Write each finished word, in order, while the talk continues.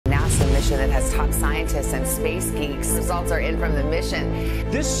mission that has top scientists and space geeks. Results are in from the mission.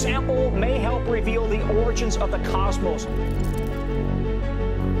 This sample may help reveal the origins of the cosmos.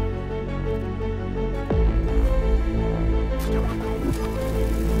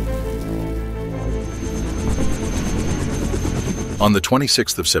 On the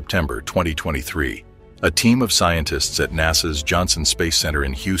 26th of September 2023, a team of scientists at NASA's Johnson Space Center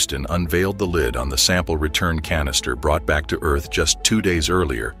in Houston unveiled the lid on the sample return canister brought back to Earth just 2 days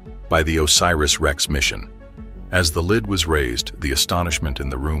earlier by the OSIRIS-REx mission. As the lid was raised, the astonishment in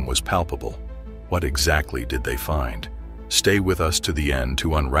the room was palpable. What exactly did they find? Stay with us to the end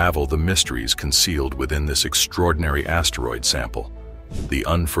to unravel the mysteries concealed within this extraordinary asteroid sample, the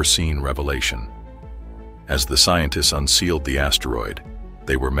unforeseen revelation. As the scientists unsealed the asteroid,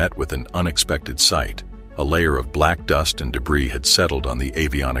 they were met with an unexpected sight. A layer of black dust and debris had settled on the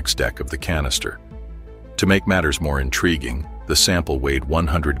avionics deck of the canister. To make matters more intriguing, the sample weighed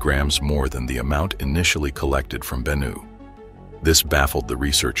 100 grams more than the amount initially collected from Bennu. This baffled the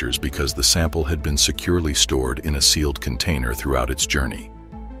researchers because the sample had been securely stored in a sealed container throughout its journey.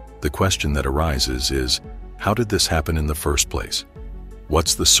 The question that arises is, how did this happen in the first place?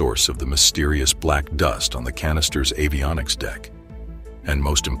 What's the source of the mysterious black dust on the canister's avionics deck? And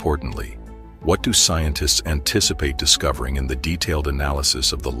most importantly, what do scientists anticipate discovering in the detailed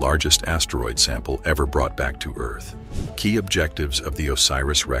analysis of the largest asteroid sample ever brought back to Earth? Key objectives of the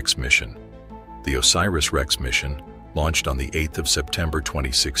OSIRIS-REx mission. The OSIRIS-REx mission, launched on the 8th of September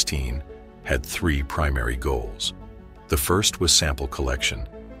 2016, had 3 primary goals. The first was sample collection,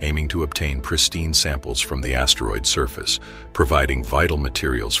 aiming to obtain pristine samples from the asteroid surface, providing vital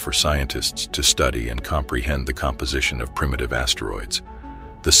materials for scientists to study and comprehend the composition of primitive asteroids.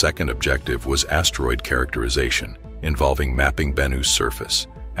 The second objective was asteroid characterization, involving mapping Bennu's surface,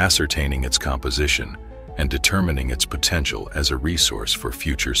 ascertaining its composition, and determining its potential as a resource for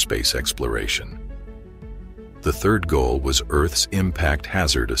future space exploration. The third goal was Earth's impact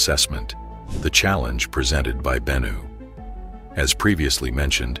hazard assessment, the challenge presented by Bennu. As previously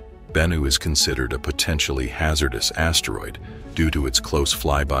mentioned, Bennu is considered a potentially hazardous asteroid due to its close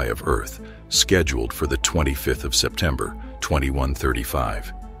flyby of Earth, scheduled for the 25th of September,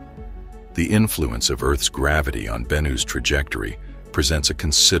 2135. The influence of Earth's gravity on Bennu's trajectory presents a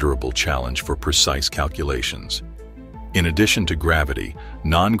considerable challenge for precise calculations. In addition to gravity,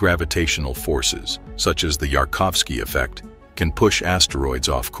 non-gravitational forces, such as the Yarkovsky effect, can push asteroids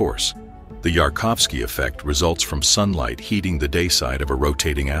off course. The Yarkovsky effect results from sunlight heating the day side of a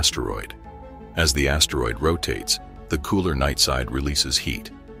rotating asteroid. As the asteroid rotates, the cooler night side releases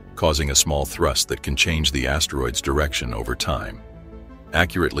heat, causing a small thrust that can change the asteroid's direction over time.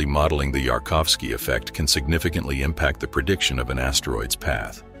 Accurately modeling the Yarkovsky effect can significantly impact the prediction of an asteroid's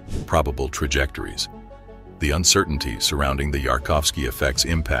path. Probable trajectories. The uncertainty surrounding the Yarkovsky effect's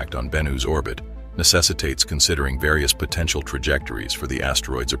impact on Bennu's orbit necessitates considering various potential trajectories for the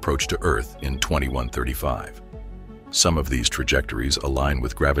asteroid's approach to Earth in 2135. Some of these trajectories align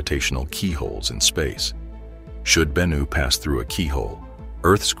with gravitational keyholes in space. Should Bennu pass through a keyhole,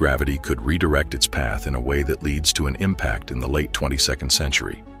 Earth's gravity could redirect its path in a way that leads to an impact in the late 22nd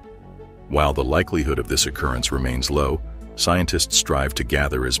century. While the likelihood of this occurrence remains low, scientists strive to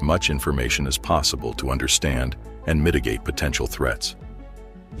gather as much information as possible to understand and mitigate potential threats.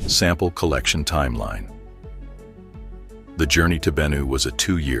 Sample collection timeline. The journey to Bennu was a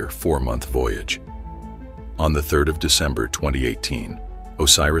 2-year, 4-month voyage. On the 3rd of December 2018,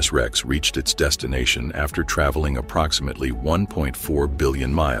 OSIRIS-REx reached its destination after traveling approximately 1.4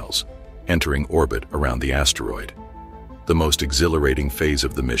 billion miles, entering orbit around the asteroid. The most exhilarating phase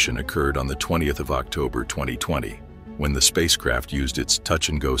of the mission occurred on the 20th of October 2020, when the spacecraft used its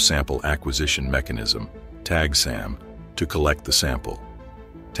touch-and-go sample acquisition mechanism, TAG-SAM, to collect the sample.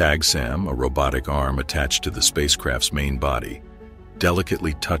 TAG-SAM, a robotic arm attached to the spacecraft's main body,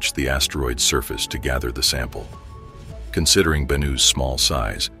 delicately touched the asteroid's surface to gather the sample. Considering Bennu's small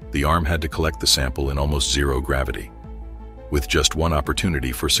size, the arm had to collect the sample in almost zero gravity. With just one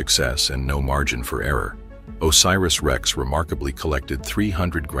opportunity for success and no margin for error, OSIRIS-REx remarkably collected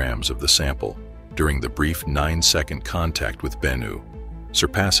 300 grams of the sample during the brief 9-second contact with Bennu,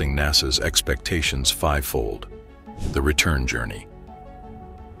 surpassing NASA's expectations 5-fold. The return journey.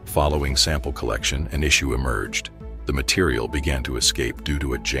 Following sample collection, an issue emerged. The material began to escape due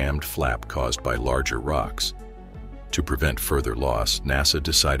to a jammed flap caused by larger rocks. To prevent further loss, NASA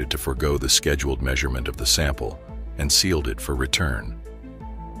decided to forego the scheduled measurement of the sample and sealed it for return.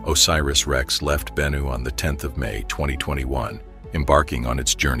 OSIRIS-REx left Bennu on the 10th of May 2021, embarking on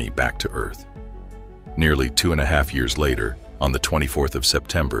its journey back to Earth. Nearly 2.5 years later, on the 24th of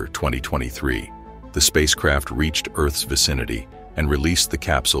September 2023, the spacecraft reached Earth's vicinity and released the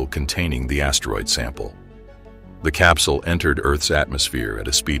capsule containing the asteroid sample. The capsule entered Earth's atmosphere at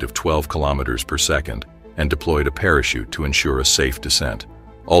a speed of 12 kilometers per second and deployed a parachute to ensure a safe descent,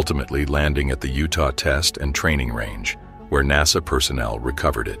 ultimately landing at the Utah Test and Training Range, where NASA personnel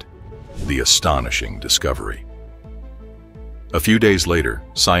recovered it. The astonishing discovery. A few days later,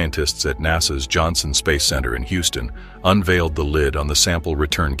 scientists at NASA's Johnson Space Center in Houston unveiled the lid on the sample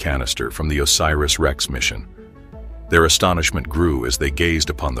return canister from the OSIRIS-REx mission. Their astonishment grew as they gazed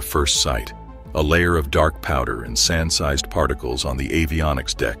upon the first sight, a layer of dark powder and sand-sized particles on the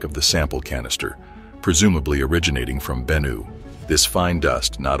avionics deck of the sample canister, presumably originating from Bennu. This fine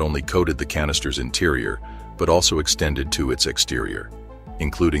dust not only coated the canister's interior, but also extended to its exterior,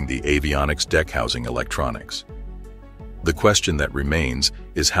 including the avionics deck housing electronics. The question that remains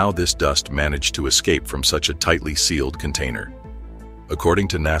is how this dust managed to escape from such a tightly sealed container. According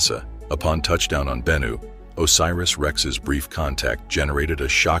to NASA, upon touchdown on Bennu, OSIRIS-REx's brief contact generated a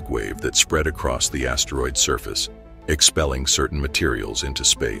shock wave that spread across the asteroid's surface, expelling certain materials into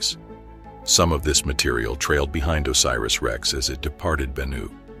space. Some of this material trailed behind OSIRIS-REx as it departed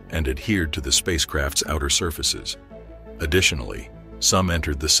Bennu and adhered to the spacecraft's outer surfaces. Additionally, some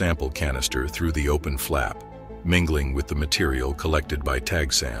entered the sample canister through the open flap, mingling with the material collected by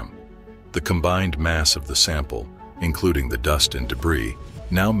TAGSAM. The combined mass of the sample, including the dust and debris,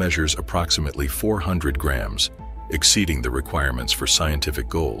 now measures approximately 400 grams, exceeding the requirements for scientific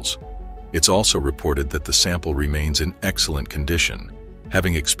goals. It's also reported that the sample remains in excellent condition,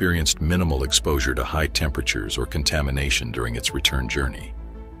 having experienced minimal exposure to high temperatures or contamination during its return journey.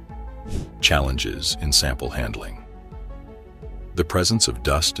 Challenges in sample handling. The presence of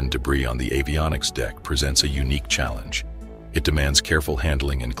dust and debris on the avionics deck presents a unique challenge. It demands careful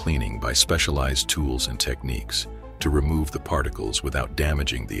handling and cleaning by specialized tools and techniques to remove the particles without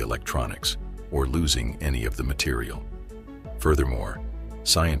damaging the electronics or losing any of the material. Furthermore,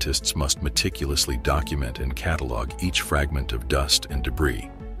 scientists must meticulously document and catalog each fragment of dust and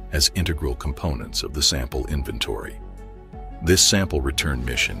debris as integral components of the sample inventory. This sample return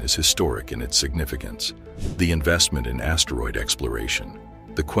mission is historic in its significance. The investment in asteroid exploration.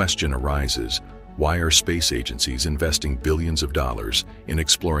 The question arises, why are space agencies investing billions of dollars in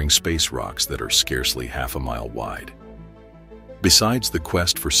exploring space rocks that are scarcely half a mile wide? Besides the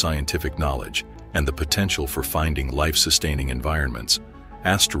quest for scientific knowledge and the potential for finding life-sustaining environments,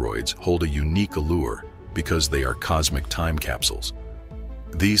 asteroids hold a unique allure because they are cosmic time capsules.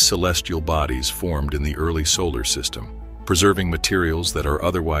 These celestial bodies formed in the early solar system, preserving materials that are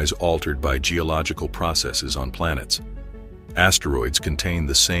otherwise altered by geological processes on planets. Asteroids contain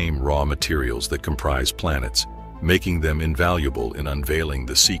the same raw materials that comprise planets, making them invaluable in unveiling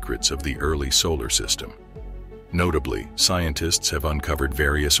the secrets of the early solar system. Notably, scientists have uncovered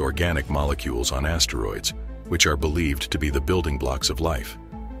various organic molecules on asteroids, which are believed to be the building blocks of life.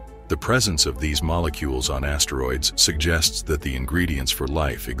 The presence of these molecules on asteroids suggests that the ingredients for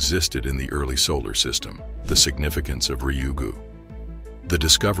life existed in the early solar system. The significance of Ryugu. The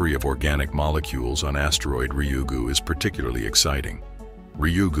discovery of organic molecules on asteroid Ryugu is particularly exciting.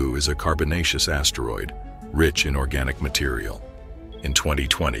 Ryugu is a carbonaceous asteroid, rich in organic material. In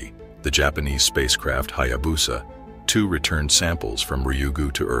 2020, the Japanese spacecraft Hayabusa 2 returned samples from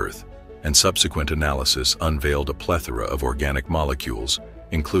Ryugu to Earth, and subsequent analysis unveiled a plethora of organic molecules,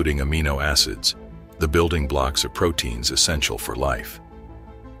 including amino acids, the building blocks of proteins essential for life.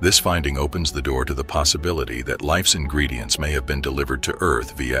 This finding opens the door to the possibility that life's ingredients may have been delivered to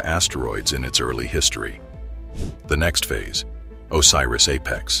Earth via asteroids in its early history. The next phase,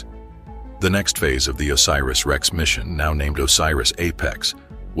 OSIRIS-APEX. The next phase of the OSIRIS-REx mission, now named OSIRIS-APEX,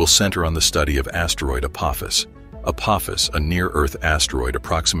 will center on the study of asteroid Apophis. Apophis, a near-Earth asteroid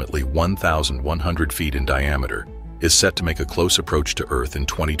approximately 1,100 feet in diameter, is set to make a close approach to Earth in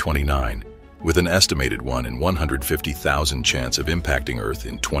 2029, with an estimated 1 in 150,000 chance of impacting Earth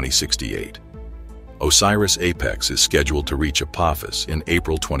in 2068. OSIRIS-APEX is scheduled to reach Apophis in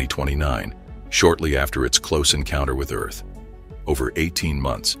April 2029, shortly after its close encounter with Earth. Over 18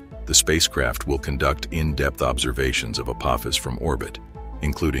 months, the spacecraft will conduct in-depth observations of Apophis from orbit,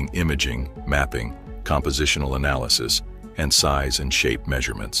 including imaging, mapping, compositional analysis, and size and shape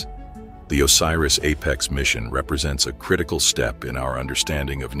measurements. The OSIRIS-APEX mission represents a critical step in our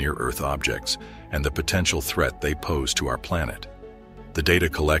understanding of near-Earth objects and the potential threat they pose to our planet. The data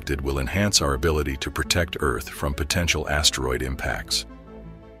collected will enhance our ability to protect Earth from potential asteroid impacts.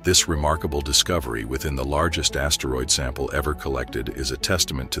 This remarkable discovery within the largest asteroid sample ever collected is a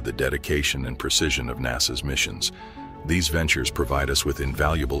testament to the dedication and precision of NASA's missions. These ventures provide us with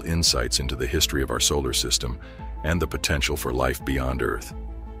invaluable insights into the history of our solar system and the potential for life beyond Earth.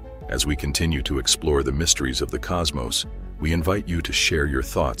 As we continue to explore the mysteries of the cosmos, We invite you to share your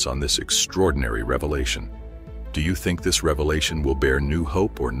thoughts on this extraordinary revelation. Do you think this revelation will bear new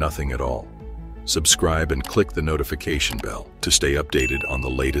hope or nothing at all? Subscribe and click the notification bell to stay updated on the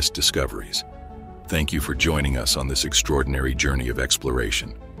latest discoveries. Thank you for joining us on this extraordinary journey of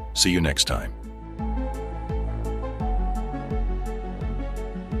exploration. See you next time.